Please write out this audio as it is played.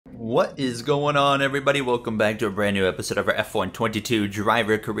What is going on, everybody? Welcome back to a brand new episode of our F1 22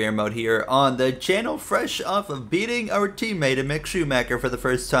 driver career mode here on the channel, fresh off of beating our teammate Mick Schumacher for the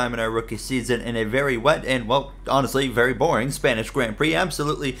first time in our rookie season in a very wet and, well, honestly, very boring Spanish Grand Prix.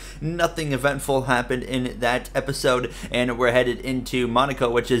 Absolutely nothing eventful happened in that episode, and we're headed into Monaco,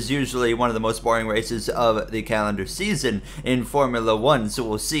 which is usually one of the most boring races of the calendar season in Formula 1, so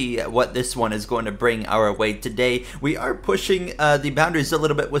we'll see what this one is going to bring our way today. We are pushing the boundaries a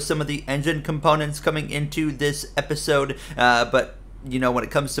little bit with some of the engine components coming into this episode, but you know, when it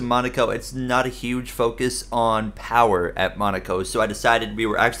comes to Monaco, it's not a huge focus on power at Monaco, so I decided we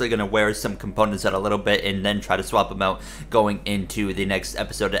were actually going to wear some components out a little bit and then try to swap them out going into the next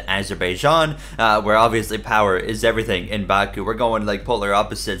episode at Azerbaijan, where obviously power is everything in Baku. We're going like polar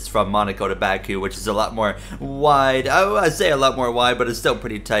opposites from Monaco to Baku, which is a lot more wide. I say a lot more wide, but it's still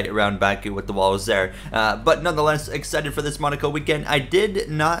pretty tight around Baku with the walls there. But nonetheless, excited for this Monaco weekend. I did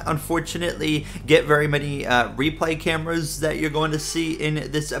not, unfortunately, get very many replay cameras that you're going to see in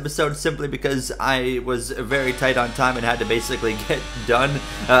this episode, simply because I was very tight on time and had to basically get done.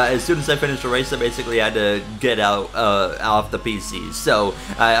 As soon as I finished the race, I basically had to get out off the PC. So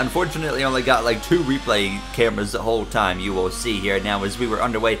I unfortunately only got like 2 replay cameras the whole time. You will see here now as we were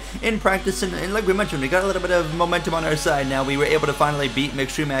underway in practice, and like we mentioned, we got a little bit of momentum on our side now. We were able to finally beat Mick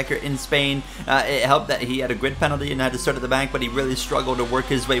Schumacher in Spain. It helped that he had a grid penalty and had to start at the back, but he really struggled to work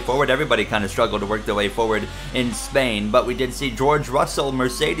his way forward. Everybody kind of struggled to work their way forward in Spain, but we did see George Russell,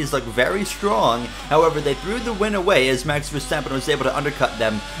 Mercedes look very strong. However, they threw the win away as Max Verstappen was able to undercut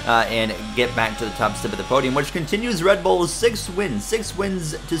them and get back to the top step of the podium, which continues Red Bull's 6 wins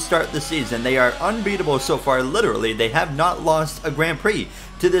to start the season. They are unbeatable so far. Literally, they have not lost a Grand Prix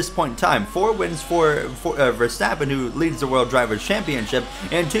to this point in time. 4 wins for Verstappen, who leads the World Drivers' Championship,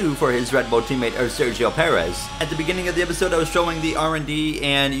 and 2 for his Red Bull teammate Sergio Perez. At the beginning of the episode, I was showing the R&D,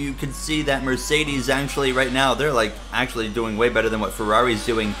 and you can see that Mercedes actually right now, they're like actually doing way better than what Ferrari's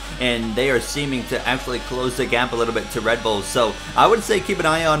doing, and they are seeming to actually close the gap a little bit to Red Bull. So I would say keep an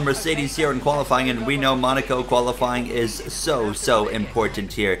eye on Mercedes here in qualifying, and we know Monaco qualifying is so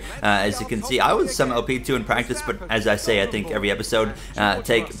important here. As you can see, I was some LP2 in practice, but as I say, I think every episode,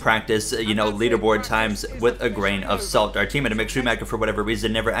 take practice, you know, leaderboard times with a grain of salt. Our teammate Mick Schumacher, for whatever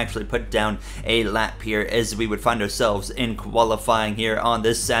reason, never actually put down a lap here as we would find ourselves in qualifying here on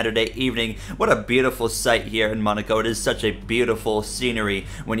this Saturday evening. What a beautiful sight here in Monaco. It is such a beautiful scenery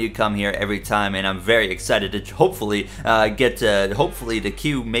when you come here every time, and I'm very excited to hopefully get to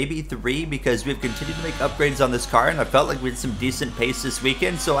Q maybe 3, because we've continued to make upgrades on this car, and I felt like we had some decent pace this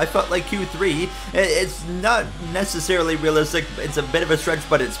weekend, so I felt like Q3, it's not necessarily realistic. It's a bit of a stretch,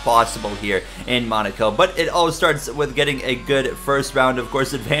 but it's possible here in Monaco. But it all starts with getting a good first round, of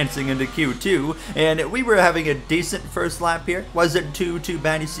course, advancing into Q2, and we were having a decent first lap here. Wasn't too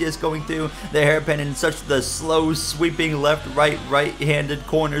bad. You see us going through the hairpin in such the slow sweeping right-handed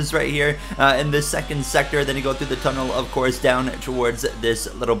corners right here in this second sector. Then you go through the tunnel, of course, down towards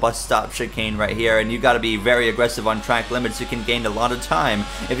this little bus stop chicane right here, and you got to be very aggressive on track limits. You can gain a lot of time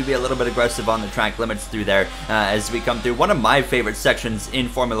if you be a little bit aggressive on the track limits through there as we come through one of my favorite sections in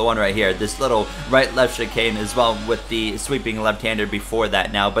Formula 1 right here, this little right-left chicane as well, with the sweeping left-hander before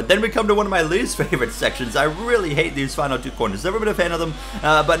that now. But then we come to one of my least favorite sections. I really hate these final 2 corners. Never been a fan of them,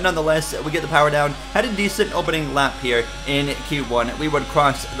 but nonetheless, we get the power down. Had a decent opening lap here in Q1. We would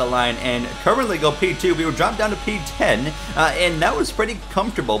cross the line and currently go P2. We would drop down to P10, and that was pretty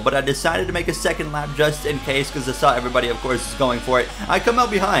comfortable, but I decided to make a second lap just in case, because I saw everybody, of course, is going for it. I come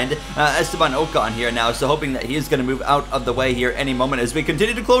out behind Esteban Ocon here now, so hoping that he is going to move out of the way here any moment as we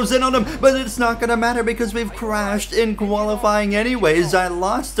continue to close in on him, but it's not going to matter because we've crashed in qualifying anyways. I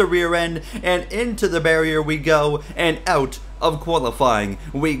lost the rear end, and into the barrier we go, and out of qualifying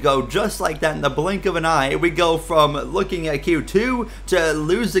we go, just like that in the blink of an eye. We go from looking at Q2 to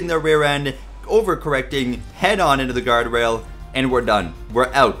losing the rear end, overcorrecting head on into the guardrail, and we're done.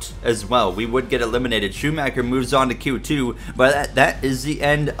 We're out as well. We would get eliminated. Schumacher moves on to Q2, but that is the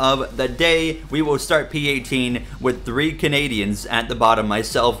end of the day. We will start P18 with 3 Canadians at the bottom,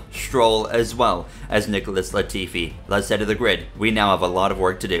 myself, Stroll, as well as Nicholas Latifi. Let's head to the grid. We now have a lot of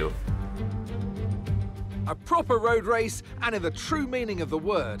work to do. A proper road race, and in the true meaning of the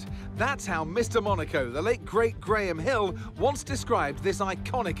word. That's how Mr. Monaco, the late great Graham Hill, once described this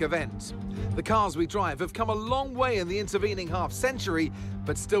iconic event. The cars we drive have come a long way in the intervening half-century,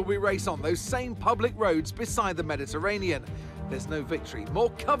 but still we race on those same public roads beside the Mediterranean. There's no victory more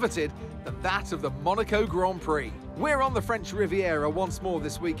coveted than that of the Monaco Grand Prix. We're on the French Riviera once more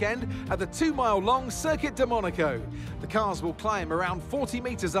this weekend at the 2-mile-long Circuit de Monaco. The cars will climb around 40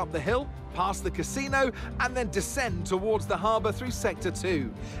 metres up the hill, past the casino, and then descend towards the harbour through Sector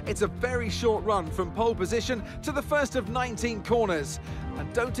 2. It's a very short run from pole position to the first of 19 corners,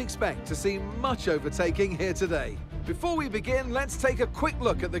 and don't expect to see much overtaking here today. Before we begin, let's take a quick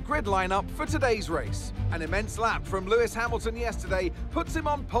look at the grid lineup for today's race. An immense lap from Lewis Hamilton yesterday puts him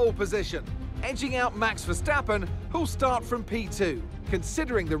on pole position, edging out Max Verstappen, who'll start from P2.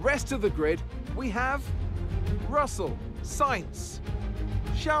 Considering the rest of the grid, we have Russell, Sainz,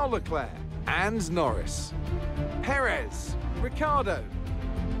 Charles Leclerc and Norris, Perez, Ricciardo,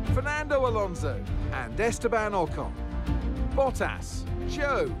 Fernando Alonso and Esteban Ocon, Bottas,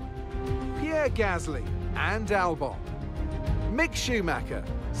 Zhou, Pierre Gasly and Albon, Mick Schumacher,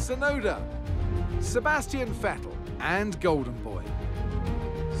 Tsunoda, Sebastian Vettel and Golden Boy,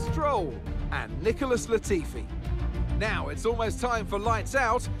 Stroll and Nicholas Latifi. Now it's almost time for lights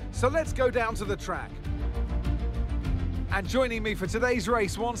out, so let's go down to the track. And joining me for today's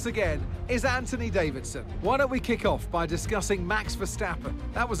race once again is Anthony Davidson. Why don't we kick off by discussing Max Verstappen?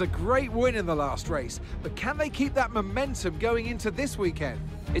 That was a great win in the last race, but can they keep that momentum going into this weekend?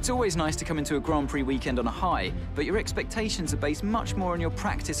 It's always nice to come into a Grand Prix weekend on a high, but your expectations are based much more on your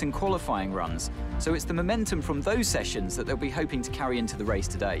practice and qualifying runs. So it's the momentum from those sessions that they'll be hoping to carry into the race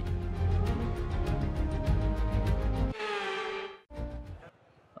today.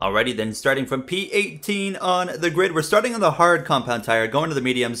 Alrighty then, starting from P18 on the grid, we're starting on the hard compound tire, going to the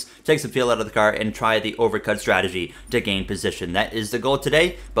mediums, take some feel out of the car, and try the overcut strategy to gain position. That is the goal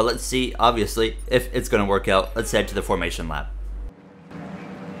today, but let's see, obviously, if it's going to work out. Let's head to the formation lap.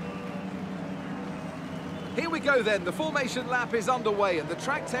 Here we go then, the formation lap is underway and the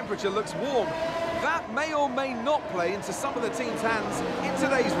track temperature looks warm. That may or may not play into some of the team's hands in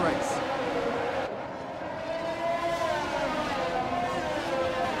today's race.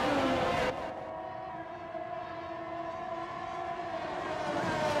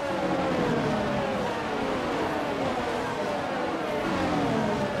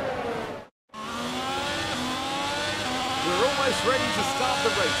 Ready to start the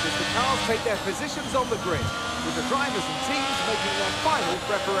race as the cars take their positions on the grid, with the drivers and teams making their final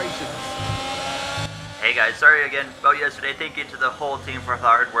preparations. Hey guys, sorry again about yesterday. Thank you to the whole team for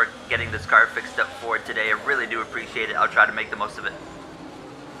hard work getting this car fixed up for today. I really do appreciate it. I'll try to make the most of it.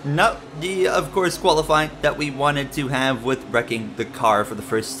 Not the, of course, qualifying that we wanted to have with wrecking the car for the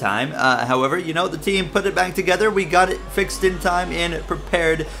first time. However, you know, the team put it back together. We got it fixed in time and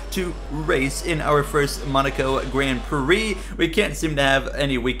prepared to race in our first Monaco Grand Prix. We can't seem to have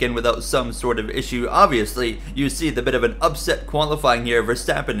any weekend without some sort of issue. Obviously, you see the bit of an upset qualifying here.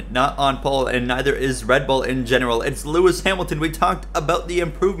 Verstappen not on pole, and neither is Red Bull in general. It's Lewis Hamilton. We talked about the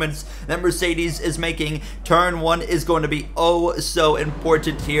improvements that Mercedes is making. Turn 1 is going to be oh so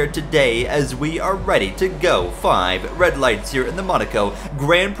important here today as we are ready to go. 5 red lights here in the Monaco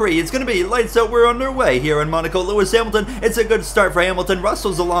Grand Prix. It's going to be lights out. We're underway here in Monaco. Lewis Hamilton, it's a good start for Hamilton.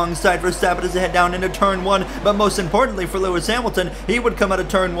 Russell's alongside Verstappen as they head down into turn 1, but most importantly for Lewis Hamilton, he would come out of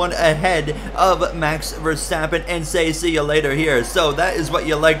turn 1 ahead of Max Verstappen and say see you later here. So that is what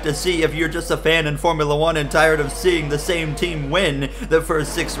you like to see if you're just a fan in Formula 1 and tired of seeing the same team win the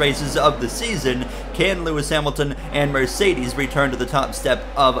first 6 races of the season. Can Lewis Hamilton and Mercedes return to the top step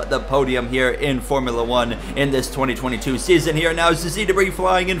of the podium here in Formula 1 in this 2022 season here? Now, as you see debris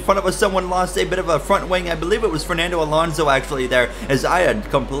flying in front of us, someone lost a bit of a front wing. I believe it was Fernando Alonso actually there, as I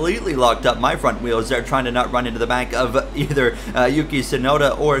had completely locked up my front wheels there, trying to not run into the back of either Yuki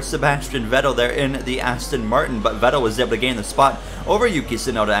Tsunoda or Sebastian Vettel there in the Aston Martin, but Vettel was able to gain the spot over Yuki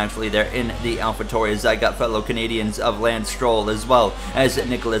Tsunoda actually there in the AlphaTauri, as I got fellow Canadians of Lance Stroll as well as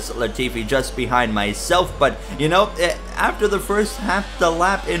Nicholas Latifi just behind myself. But you know, after the first half the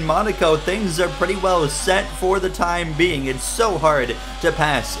lap in Monaco, things are pretty well set for the time being. It's so hard to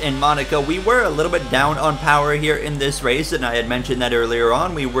pass in Monaco. We were a little bit down on power here in this race, and I had mentioned that earlier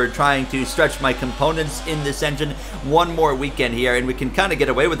on. We were trying to stretch my components in this engine one more weekend here, and we can kind of get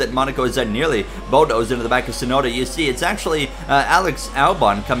away with it. Monaco is nearly bulldozed into the back of Tsunoda. You see, it's actually Alex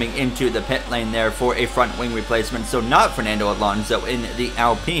Albon coming into the pit lane there for a front wing replacement, so not Fernando Alonso in the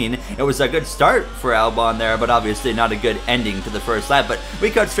Alpine. It was a good start for Albon there, but obviously not a good ending to the first lap. But we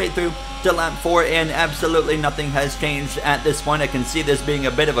cut straight through to lap 4, and absolutely nothing has changed at this point. I can see this being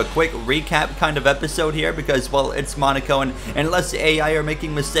a bit of a quick recap kind of episode here because, well, it's Monaco, and unless the AI are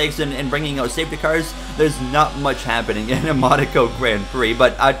making mistakes and bringing out safety cars, there's not much happening in a Monaco Grand Prix.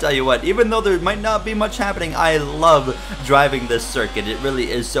 But I tell you what, even though there might not be much happening, I love driving this circuit. It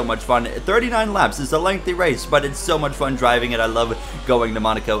really is so much fun. 39 laps is a lengthy race, but it's so much fun driving it. I love going to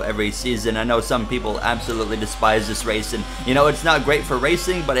Monaco every season. I know some people absolutely despise this race, and you know, it's not great for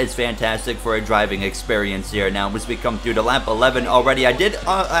racing, but it's fantastic for a driving experience here. Now, as we come through to lap 11 already, I did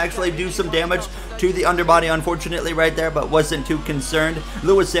actually do some damage to the underbody, unfortunately, right there, but wasn't too concerned.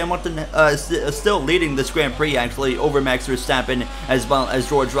 Lewis Hamilton still leading this Grand Prix, actually, over Max Verstappen, as well as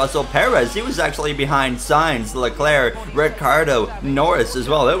George Russell. Perez, he was actually behind Sainz, Leclerc, Ricciardo, Norris as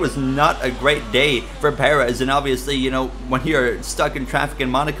well. It was not a great day for Perez, and obviously, you know, when you're stuck in traffic in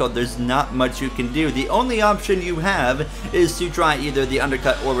Monaco, there's not much you can do. The only option you have is to try either the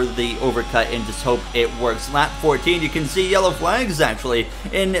undercut or the overcut and just hope it works. Lap 14, you can see yellow flags, actually,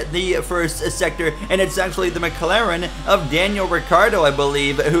 in the first sector, and it's actually the McLaren of Daniel Ricciardo, I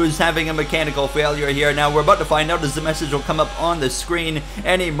believe, who's having a mechanical failure here. Now, we're about to find out as the message will come up on the screen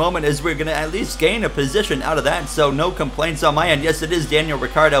any moment, as we're going to at least gain a position out of that, so no complaints on my end. Yes, it is Daniel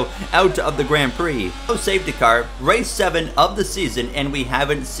Ricciardo out of the Grand Prix. No safety car, race 7 of the season, and we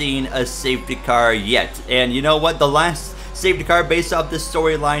haven't seen a safety car yet. And you know what? The last safety car based off this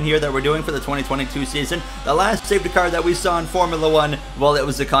storyline here that we're doing for the 2022 season, the last safety car that we saw in Formula 1, well, it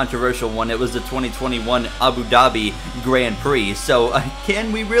was a controversial one. It was the 2021 Abu Dhabi Grand Prix. So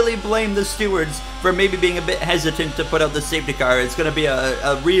can we really blame the stewards for maybe being a bit hesitant to put out the safety car? It's going to be a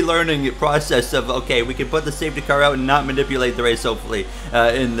relearning process of, okay, we can put the safety car out and not manipulate the race, hopefully,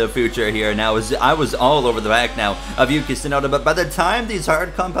 in the future here. Now, I was all over the back now of Yuki Tsunoda, but by the time these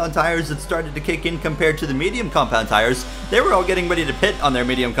hard compound tires had started to kick in compared to the medium compound tires, they were all getting ready to pit on their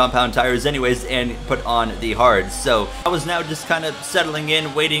medium compound tires anyways and put on the hards. So I was now just kind of settling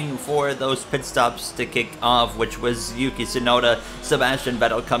in, waiting for those pit stops to kick off, which was Yuki Tsunoda, Sebastian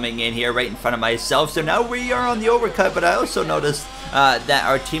Vettel coming in here right in front of myself. So now we are on the overcut, but I also noticed that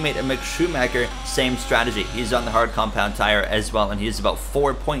our teammate Mick Schumacher, same strategy. He's on the hard compound tire as well, and he's about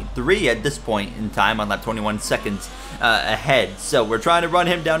 4.3 at this point in time on lap 21 seconds ahead. So we're trying to run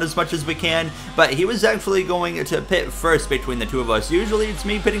him down as much as we can, but he was actually going to pit first between the two of us. Usually it's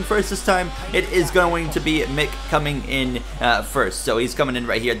me pitting first. This time it is going to be Mick coming in first. So he's coming in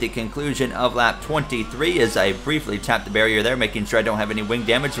right here at the conclusion of lap 23 as I briefly tap the barrier there, making sure I don't have any wing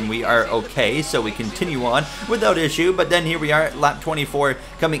damage, and we are okay. So we continue on without issue, but then here we are at lap 24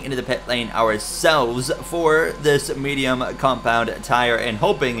 coming into the pit lane ourselves for this medium compound tire and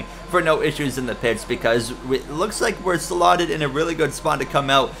hoping for no issues in the pits, because it looks like we're slotted in a really good spot to come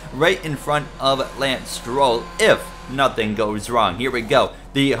out right in front of Lance Stroll if nothing goes wrong. Here we go.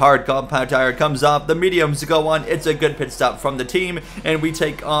 The hard compound tire comes off, the mediums go on. It's a good pit stop from the team, and we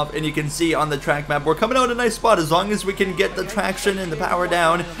take off, and you can see on the track map we're coming out in a nice spot as long as we can get the traction and the power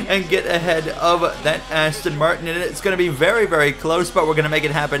down and get ahead of that Aston Martin. And it's going to be very, very close, but we're going to make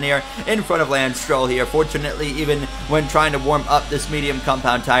it happen here in front of Lance Stroll here. Fortunately, even when trying to warm up this medium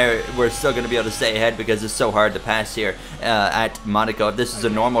compound tire, we're still going to be able to stay ahead because it's so hard to pass here at Monaco. If this is a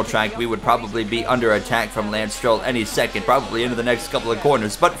normal track, we would probably be under attack from Lance Stroll any second, probably into the next couple of corners.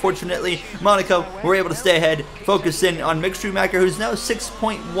 But fortunately, Monaco were able to stay ahead, focus in on Mick Schumacher, who's now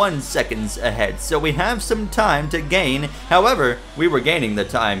 6.1 seconds ahead. So we have some time to gain. However, we were gaining the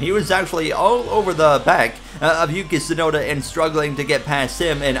time. He was actually all over the back of Yuki Tsunoda and struggling to get past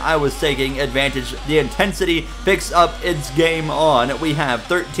him, and I was taking advantage. The intensity picks up its game on. We have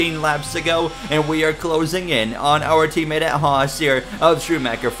 13 laps to go, and we are closing in on our teammate at Haas here of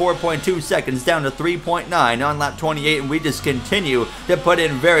Schumacher. 4.2 seconds down to 3.9 on lap 28, and we just continue to put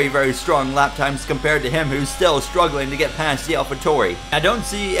in very, very strong lap times compared to him, who's still struggling to get past the AlphaTauri. I don't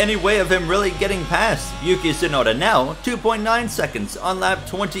see any way of him really getting past Yuki Tsunoda. Now, 2.9 seconds on lap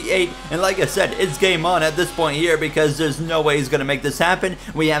 28, and like I said, it's game on at this point here because there's no way he's going to make this happen.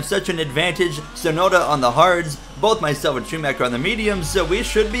 We have such an advantage. Tsunoda on the hards, both myself and Schumacher on the mediums, so we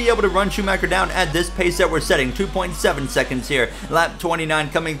should be able to run Schumacher down at this pace that we're setting. 2.7 seconds here. Lap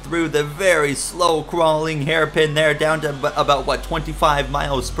 29 coming through the very slow crawling hairpin there down to about, what, 25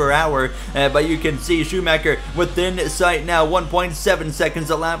 miles per hour. But you can see Schumacher within sight now. 1.7 seconds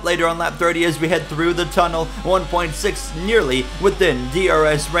a lap later on lap 30 as we head through the tunnel. 1.6 nearly within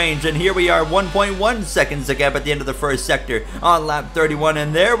DRS range. And here we are 1.1 seconds a gap at the end of the first sector on lap 31.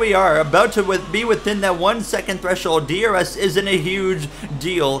 And there we are about to be within that 1 second threshold threshold. DRS isn't a huge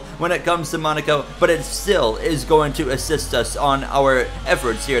deal when it comes to Monaco, but it still is going to assist us on our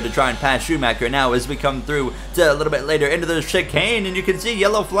efforts here to try and pass Schumacher now as we come through to a little bit later into the chicane, and you can see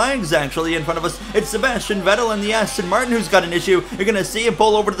yellow flags actually in front of us. It's Sebastian Vettel and the Aston Martin who's got an issue. You're going to see him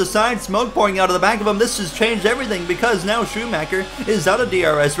pull over to the side, smoke pouring out of the back of him. This has changed everything because now Schumacher is out of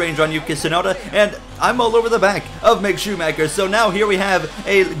DRS range on Yuki Tsunoda, and I'm all over the back of Mick Schumacher. So now here we have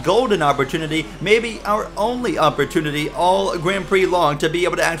a golden opportunity, maybe our only opportunity all Grand Prix long, to be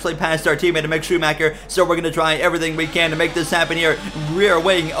able to actually pass our teammate Mick Schumacher. So we're going to try everything we can to make this happen here. Rear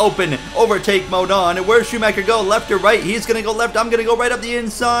wing open, overtake mode on. Where's Schumacher go? Left or right? He's going to go left. I'm going to go right up the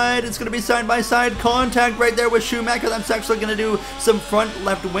inside. It's going to be side-by-side contact right there with Schumacher. That's actually going to do some front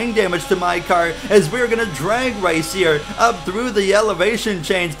left wing damage to my car as we're going to drag race here up through the elevation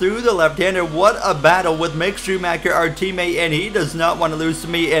change, through the left-hander. What a battle with Mick Schumacher, our teammate, and he does not want to lose to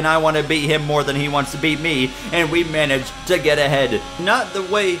me, and I want to beat him more than he wants to beat me, and we managed to get ahead. Not the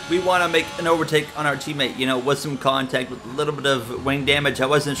way we want to make an overtake on our teammate, you know, with some contact, with a little bit of wing damage. I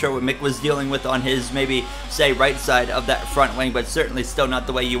wasn't sure what Mick was dealing with on his, maybe, say, right side of that front wing, but certainly still not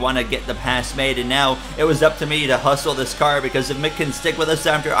the way you want to get the pass made, and now it was up to me to hustle this car, because if Mick can stick with us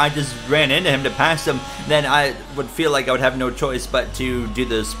after I just ran into him to pass him, then I would feel like I would have no choice but to do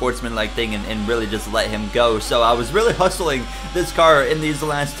the sportsman-like thing and really just let him go. So I was really hustling this car in these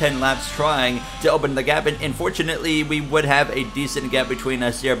last 10 laps, trying to open the gap, and unfortunately we would have a decent gap between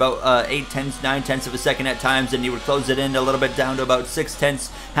us here, about 8 tenths, 9 tenths of a second at times, and he would close it in a little bit down to about 6 tenths,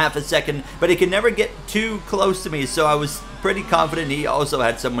 half a second, but he could never get too close to me, so I was pretty confident. He also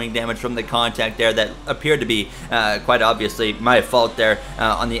had some wing damage from the contact there that appeared to be quite obviously my fault there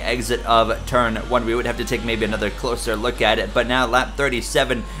on the exit of turn 1. We would have to take maybe another closer look at it, but now lap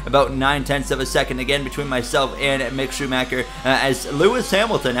 37, about 9 tenths of a second again between myself and Mick Schumacher, as Lewis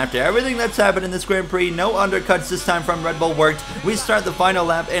Hamilton, after everything that's happened in this Grand Prix, no undercuts this time from Red Bull worked. We start the final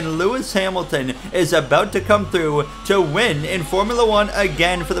lap, and Lewis Hamilton is about to come through to win in Formula 1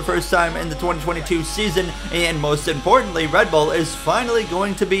 again for the first time in the 2022 season, and most importantly, Red Bull is finally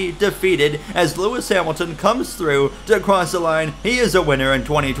going to be defeated as Lewis Hamilton comes through to cross the line. He is a winner in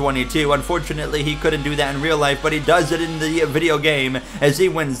 2022. Unfortunately, he couldn't do that in real life, but he does it in the video game as he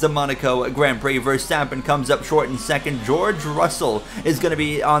wins the Monaco Grand Prix. Verstappen comes up short in second. George Russell is going to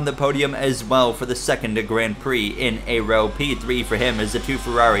be on the podium as well for the second Grand Prix in a row. P3 for him as the two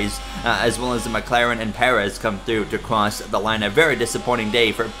Ferraris, as well as the McLaren and Perez come through to cross the line. A very disappointing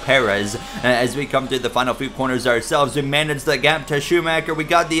day for Perez as we come through the final few corners ourselves. We managed the gap to Schumacher. We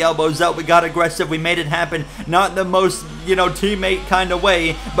got the elbows out. We got aggressive. We made it happen. Not the most, you know, teammate kind of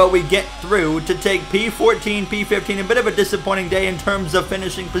way, but we get through to take P14, P15. A bit of a disappointing day in terms of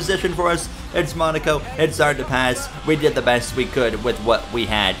finishing position for us. It's Monaco. It's hard to pass. We did the best we could with what we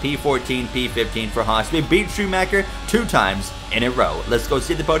had. P14, P15 for Haas. We beat Schumacher 2 times in a row. Let's go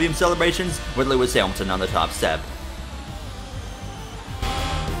see the podium celebrations with Lewis Hamilton on the top step.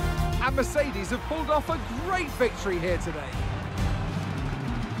 And Mercedes have pulled off a great victory here today.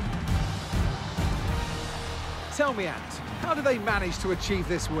 Tell me, Ant, how did they manage to achieve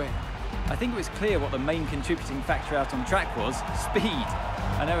this win? I think it was clear what the main contributing factor out on track was: speed.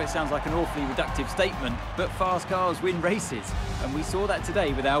 I know it sounds like an awfully reductive statement, but fast cars win races, and we saw that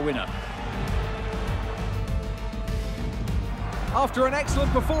today with our winner. After an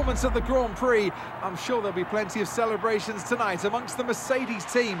excellent performance at the Grand Prix, I'm sure there'll be plenty of celebrations tonight amongst the Mercedes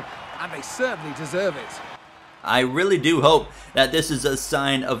team, and they certainly deserve it. I really do hope that this is a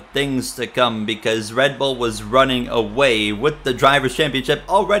sign of things to come, because Red Bull was running away with the Drivers' Championship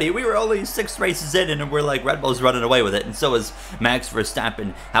already. We were only 6 races in and we're like, Red Bull's running away with it, and so is Max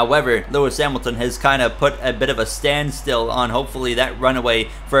Verstappen. However, Lewis Hamilton has kind of put a bit of a standstill on hopefully that runaway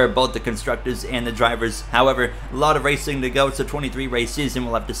for both the constructors and the drivers. However, a lot of racing to go. It's a 23 race season.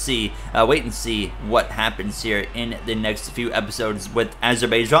 We'll have to see, wait and see what happens here in the next few episodes with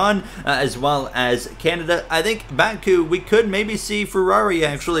Azerbaijan as well as Canada. I think Baku, we could maybe see Ferrari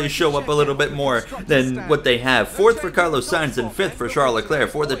actually show up a little bit more than what they have. 4th for Carlos Sainz and 5th for Charles Leclerc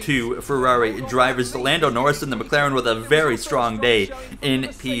for the 2 Ferrari drivers. Lando Norris and the McLaren with a very strong day in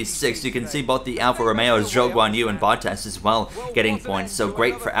P6. You can see both the Alfa Romeos, Zhou Guanyu and Bottas as well getting points. So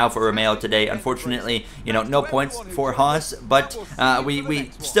great for Alfa Romeo today. Unfortunately, you know, no points for Haas, but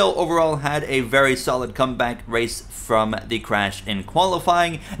we still overall had a very solid comeback race from the crash in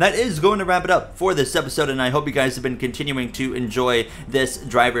qualifying. That is going to wrap it up for this episode, and I hope you guys have been continuing to enjoy this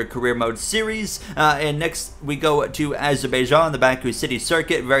driver career mode series. And next we go to Azerbaijan, the Baku City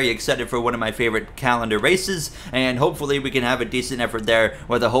Circuit. Very excited for one of my favorite calendar races, and hopefully we can have a decent effort there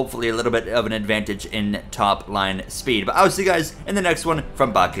with hopefully a little bit of an advantage in top line speed. But I'll see you guys in the next one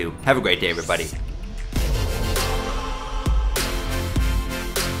from Baku. Have a great day, everybody.